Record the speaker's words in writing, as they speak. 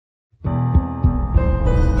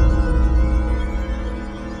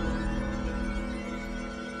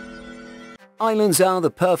Islands are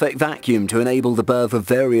the perfect vacuum to enable the birth of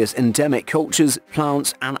various endemic cultures,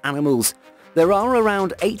 plants and animals. There are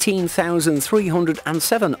around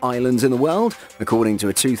 18,307 islands in the world, according to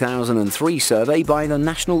a 2003 survey by the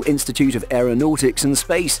National Institute of Aeronautics and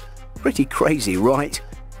Space. Pretty crazy, right?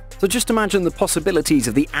 So just imagine the possibilities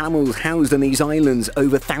of the animals housed on these islands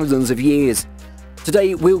over thousands of years.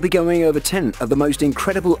 Today we'll be going over 10 of the most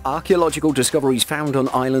incredible archaeological discoveries found on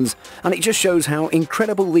islands, and it just shows how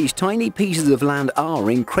incredible these tiny pieces of land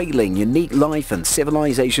are in cradling unique life and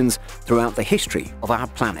civilizations throughout the history of our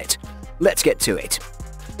planet. Let's get to it.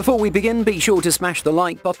 Before we begin, be sure to smash the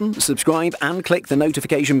like button, subscribe and click the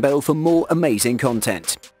notification bell for more amazing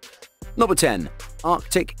content. Number 10.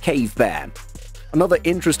 Arctic Cave Bear. Another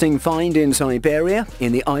interesting find in Siberia,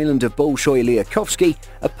 in the island of Bolshoy-Liakovsky,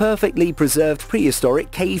 a perfectly preserved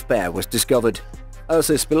prehistoric cave bear was discovered.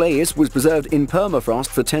 Ursus spelaeus was preserved in permafrost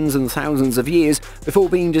for tens and thousands of years before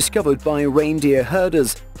being discovered by reindeer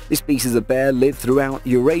herders. This species of bear lived throughout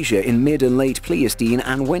Eurasia in mid and late Pleistocene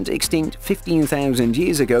and went extinct 15,000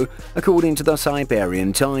 years ago, according to the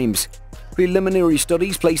Siberian Times. Preliminary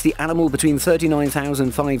studies place the animal between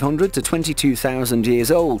 39,500 to 22,000 years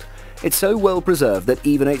old. It's so well preserved that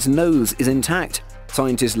even its nose is intact.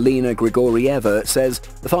 Scientist Lena Grigorieva says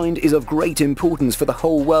the find is of great importance for the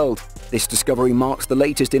whole world. This discovery marks the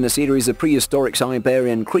latest in a series of prehistoric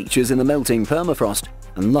Siberian creatures in the melting permafrost.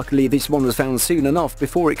 And luckily this one was found soon enough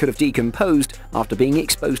before it could have decomposed after being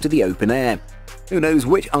exposed to the open air. Who knows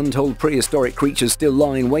which untold prehistoric creatures still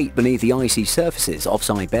lie in wait beneath the icy surfaces of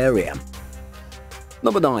Siberia.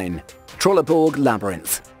 Number 9. Trolleborg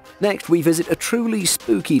Labyrinth. Next we visit a truly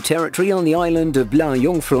spooky territory on the island of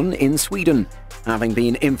Bla-Jungfrun in Sweden. Having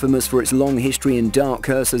been infamous for its long history in dark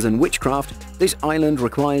curses and witchcraft, this island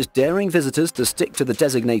requires daring visitors to stick to the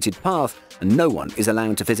designated path, and no one is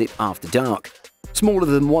allowed to visit after dark. Smaller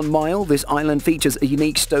than 1 mile, this island features a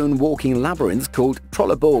unique stone walking labyrinth called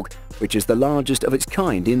Trolleborg, which is the largest of its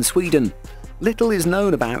kind in Sweden. Little is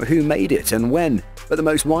known about who made it and when, but the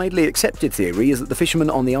most widely accepted theory is that the fishermen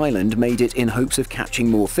on the island made it in hopes of catching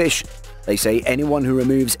more fish. They say anyone who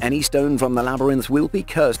removes any stone from the labyrinth will be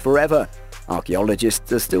cursed forever.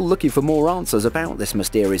 Archaeologists are still looking for more answers about this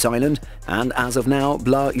mysterious island, and as of now,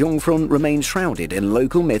 Bla-Jungfrun remains shrouded in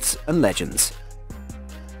local myths and legends.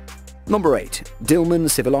 Number 8.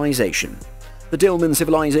 Dilmun Civilization. The Dilmun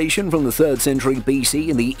civilization from the 3rd century BC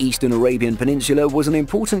in the eastern Arabian Peninsula was an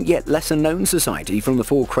important yet lesser-known society from the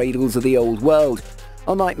 4 cradles of the Old World.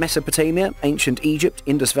 Unlike Mesopotamia, ancient Egypt,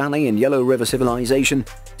 Indus Valley and Yellow River civilization,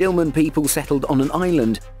 Dilmun people settled on an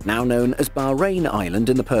island, now known as Bahrain Island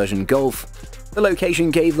in the Persian Gulf. The location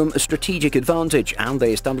gave them a strategic advantage, and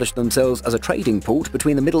they established themselves as a trading port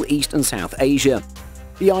between the Middle East and South Asia.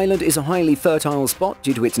 The island is a highly fertile spot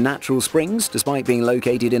due to its natural springs, despite being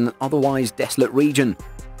located in an otherwise desolate region.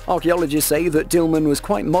 Archaeologists say that Dilmun was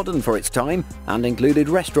quite modern for its time and included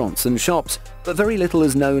restaurants and shops, but very little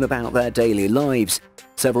is known about their daily lives.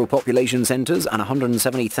 Several population centres and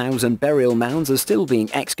 170,000 burial mounds are still being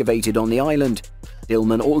excavated on the island.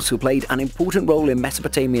 Dilmun also played an important role in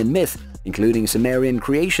Mesopotamian myth, including Sumerian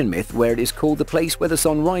creation myth, where it is called the place where the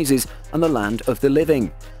sun rises and the land of the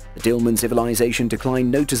living. The Dilmun civilization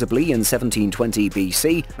declined noticeably in 1720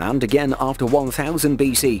 BC and again after 1000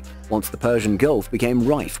 BC, once the Persian Gulf became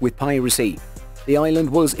rife with piracy. The island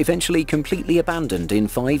was eventually completely abandoned in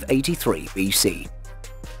 583 BC.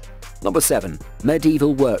 Number 7.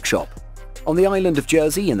 Medieval Workshop. On the island of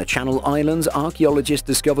Jersey in the Channel Islands, archaeologists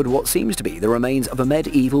discovered what seems to be the remains of a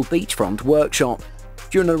medieval beachfront workshop.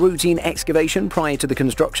 During a routine excavation prior to the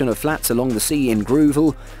construction of flats along the sea in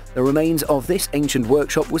Groovel, the remains of this ancient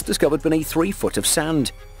workshop was discovered beneath 3 foot of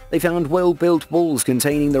sand. They found well-built walls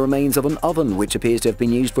containing the remains of an oven which appears to have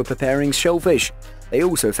been used for preparing shellfish. They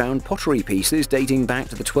also found pottery pieces dating back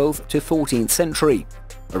to the 12th to 14th century.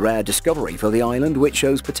 A rare discovery for the island which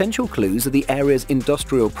shows potential clues of the area's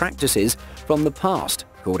industrial practices from the past,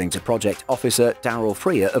 according to Project Officer Darrell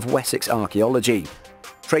Freer of Wessex Archaeology.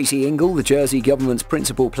 Tracy Ingle, the Jersey government's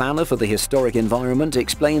principal planner for the historic environment,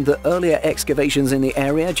 explained that earlier excavations in the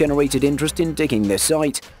area generated interest in digging this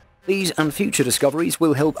site. These and future discoveries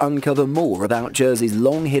will help uncover more about Jersey's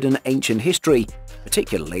long-hidden ancient history,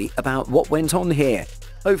 particularly about what went on here.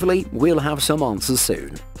 Hopefully, we'll have some answers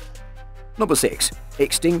soon. Number 6.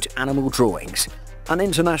 Extinct Animal Drawings. An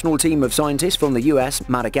international team of scientists from the US,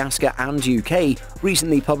 Madagascar and UK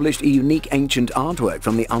recently published a unique ancient artwork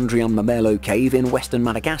from the Andrian Mamelo cave in western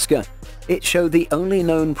Madagascar. It showed the only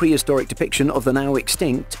known prehistoric depiction of the now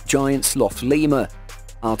extinct giant sloth lemur.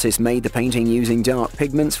 Artists made the painting using dark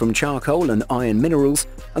pigments from charcoal and iron minerals,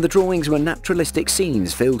 and the drawings were naturalistic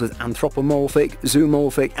scenes filled with anthropomorphic,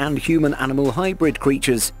 zoomorphic and human-animal hybrid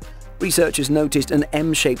creatures. Researchers noticed an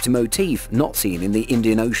M-shaped motif not seen in the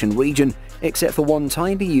Indian Ocean region, except for one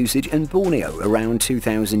tiny usage in Borneo around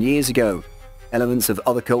 2,000 years ago. Elements of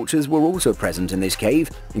other cultures were also present in this cave,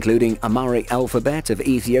 including Amharic alphabet of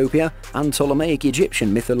Ethiopia and Ptolemaic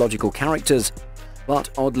Egyptian mythological characters. But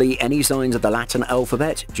oddly, any signs of the Latin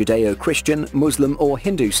alphabet, Judeo-Christian, Muslim or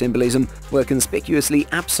Hindu symbolism were conspicuously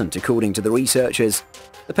absent according to the researchers.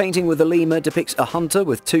 The painting with the lemur depicts a hunter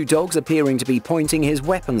with two dogs appearing to be pointing his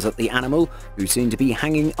weapons at the animal, who seem to be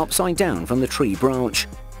hanging upside down from the tree branch.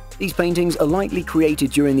 These paintings are likely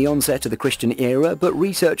created during the onset of the Christian era, but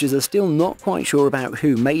researchers are still not quite sure about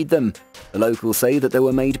who made them. The locals say that they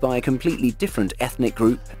were made by a completely different ethnic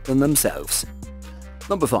group than themselves.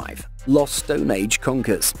 Number 5. Lost Stone Age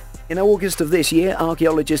Conkers. In August of this year,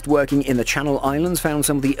 archaeologists working in the Channel Islands found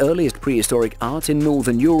some of the earliest prehistoric art in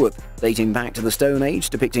Northern Europe. Dating back to the Stone Age,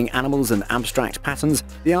 depicting animals and abstract patterns,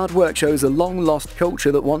 the artwork shows a long-lost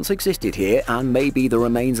culture that once existed here, and maybe the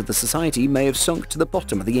remains of the society may have sunk to the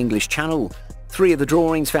bottom of the English Channel. 3 of the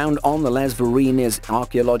drawings found on the Les Varines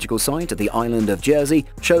archaeological site at the island of Jersey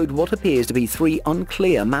showed what appears to be 3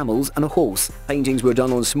 unclear mammals and a horse. Paintings were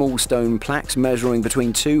done on small stone plaques measuring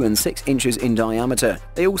between 2 and 6 inches in diameter.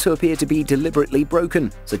 They also appear to be deliberately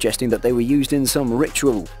broken, suggesting that they were used in some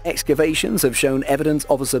ritual. Excavations have shown evidence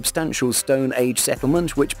of a substantial Stone Age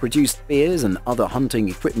settlement which produced spears and other hunting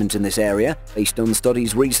equipment in this area. Based on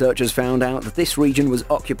studies, researchers found out that this region was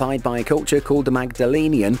occupied by a culture called the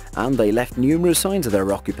Magdalenian, and they left numerous signs of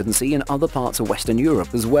their occupancy in other parts of Western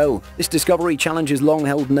Europe as well. This discovery challenges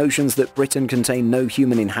long-held notions that Britain contained no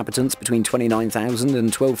human inhabitants between 29,000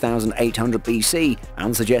 and 12,800 BC,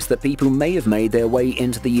 and suggests that people may have made their way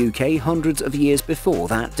into the UK hundreds of years before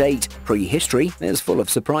that date. Prehistory is full of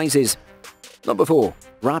surprises. Number 4.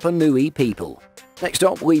 Rapa Nui people. Next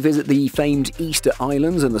up, we visit the famed Easter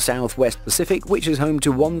Islands in the southwest Pacific, which is home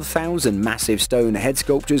to 1,000 massive stone head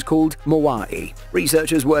sculptures called moai.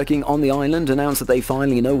 Researchers working on the island announced that they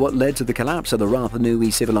finally know what led to the collapse of the Rapa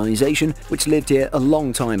Nui civilization, which lived here a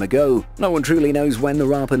long time ago. No one truly knows when the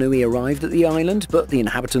Rapa Nui arrived at the island, but the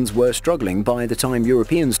inhabitants were struggling by the time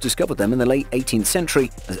Europeans discovered them in the late 18th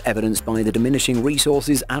century, as evidenced by the diminishing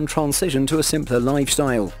resources and transition to a simpler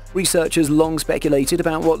lifestyle. Researchers long speculated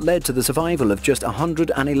about what led to the survival of just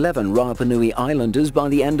 111 Rapa Nui islanders by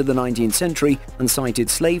the end of the 19th century, and cited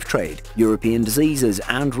slave trade, European diseases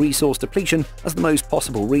and resource depletion as the most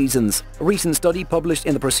possible reasons. A recent study published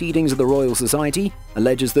in the Proceedings of the Royal Society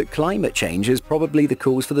alleges that climate change is probably the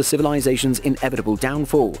cause for the civilization's inevitable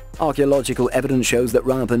downfall. Archaeological evidence shows that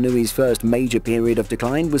Rapa Nui's first major period of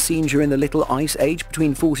decline was seen during the Little Ice Age between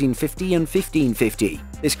 1450 and 1550.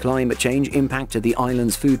 This climate change impacted the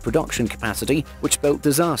island's food production capacity, which spelt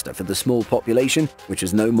disaster for the small population, which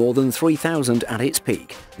is no more than 3,000 at its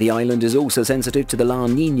peak. The island is also sensitive to the La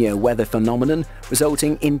Niña weather phenomenon,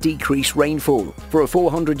 resulting in decreased rainfall. For a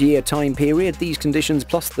 400-year time period, these conditions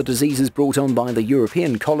plus the diseases brought on by the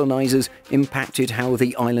European colonizers impacted how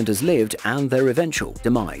the islanders lived and their eventual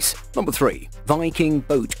demise. Number 3. Viking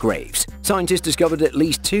boat graves. Scientists discovered at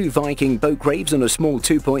least 2 Viking boat graves on a small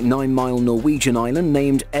 2.9-mile Norwegian island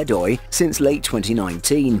named Edøy since late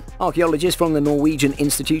 2019. Archaeologists from the Norwegian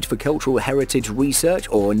Institute for Cultural Heritage Research,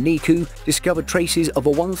 or NICU, discovered traces of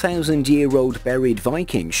a 1,000-year-old buried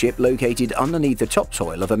Viking ship located underneath the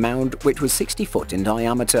topsoil of a mound which was 60 foot in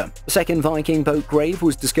diameter. The second Viking boat grave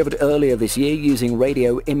was discovered earlier this year using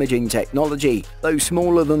radio imaging technology. Though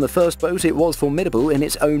smaller than the first boat, it was formidable in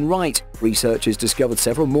its own right. Researchers discovered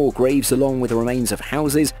several more graves along with the remains of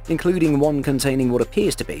houses, including one containing what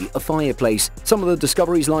appears to be a fireplace. Some of the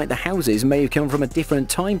discoveries, like the houses, may have come from a different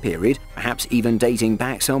time period, perhaps even dating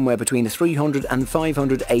back somewhere between 300 and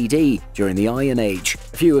 500 AD during the Iron Age.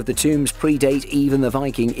 A few of the tombs predate even the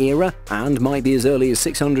Viking era and might be as early as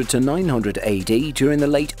 600 to 900 AD during the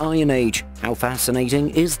late Iron Age. How fascinating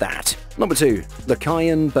is that? Number 2.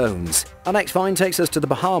 Lucayan bones. Our next find takes us to the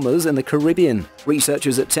Bahamas in the Caribbean.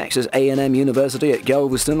 Researchers at Texas A&M University at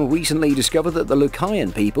Galveston recently discovered that the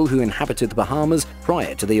Lucayan people who inhabited the Bahamas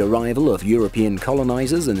prior to the arrival of European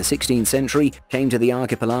colonizers in the 16th century came to the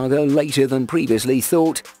archipelago later than previously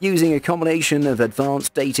thought. Using a combination of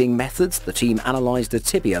advanced dating methods, the team analyzed a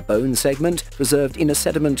tibia bone segment preserved in a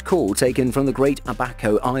sediment core taken from the Great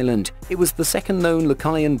Abaco Island. It was the second known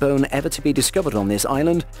Lucayan bone ever to be discovered on this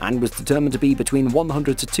island and was determined to be between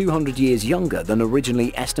 100 to 200 years years younger than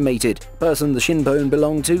originally estimated. The person the shin bone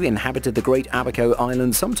belonged to inhabited the Great Abaco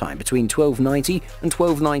Island sometime between 1290 and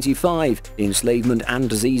 1295. The enslavement and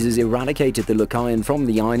diseases eradicated the Lucayan from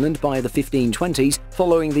the island by the 1520s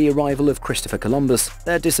following the arrival of Christopher Columbus.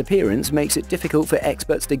 Their disappearance makes it difficult for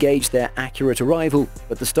experts to gauge their accurate arrival,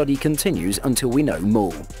 but the study continues until we know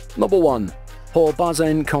more. Number 1.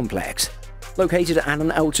 Horbazan Complex. Located at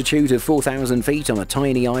an altitude of 4,000 feet on a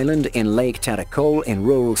tiny island in Lake Tarakol in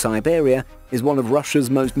rural Siberia, is one of Russia's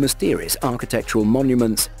most mysterious architectural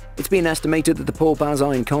monuments. It's been estimated that the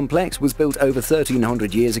Horbazan complex was built over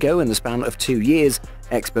 1,300 years ago in the span of 2 years.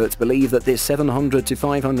 Experts believe that this 700 to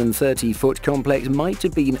 530-foot complex might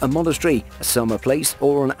have been a monastery, a summer place,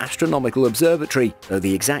 or an astronomical observatory, though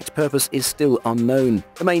the exact purpose is still unknown.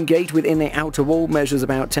 The main gate within the outer wall measures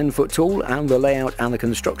about 10 foot tall, and the layout and the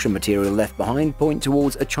construction material left behind point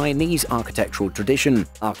towards a Chinese architectural tradition.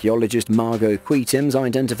 Archaeologist Margot Quitims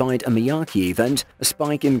identified a Miyake event, a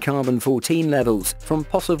spike in carbon-14 levels, from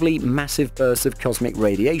possibly massive bursts of cosmic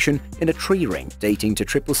radiation in a tree ring dating to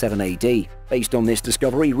 777 AD. Based on this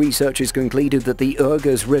discovery, researchers concluded that the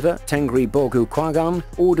Urgas River, Tengri Bogu Kwagan,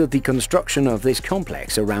 ordered the construction of this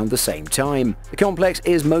complex around the same time. The complex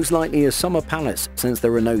is most likely a summer palace, since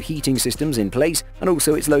there are no heating systems in place, and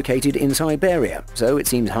also it's located in Siberia, so it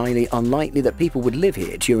seems highly unlikely that people would live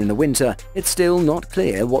here during the winter. It's still not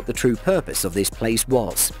clear what the true purpose of this place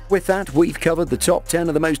was. With that, we've covered the top 10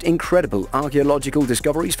 of the most incredible archaeological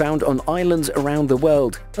discoveries found on islands around the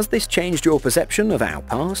world. Has this changed your perception of our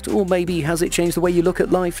past, or maybe has it changed the way you look at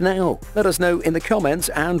life now? Let us know in the comments,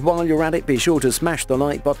 and while you're at it, be sure to smash the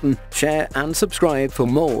like button, share and subscribe for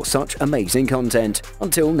more such amazing content.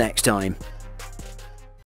 Until next time.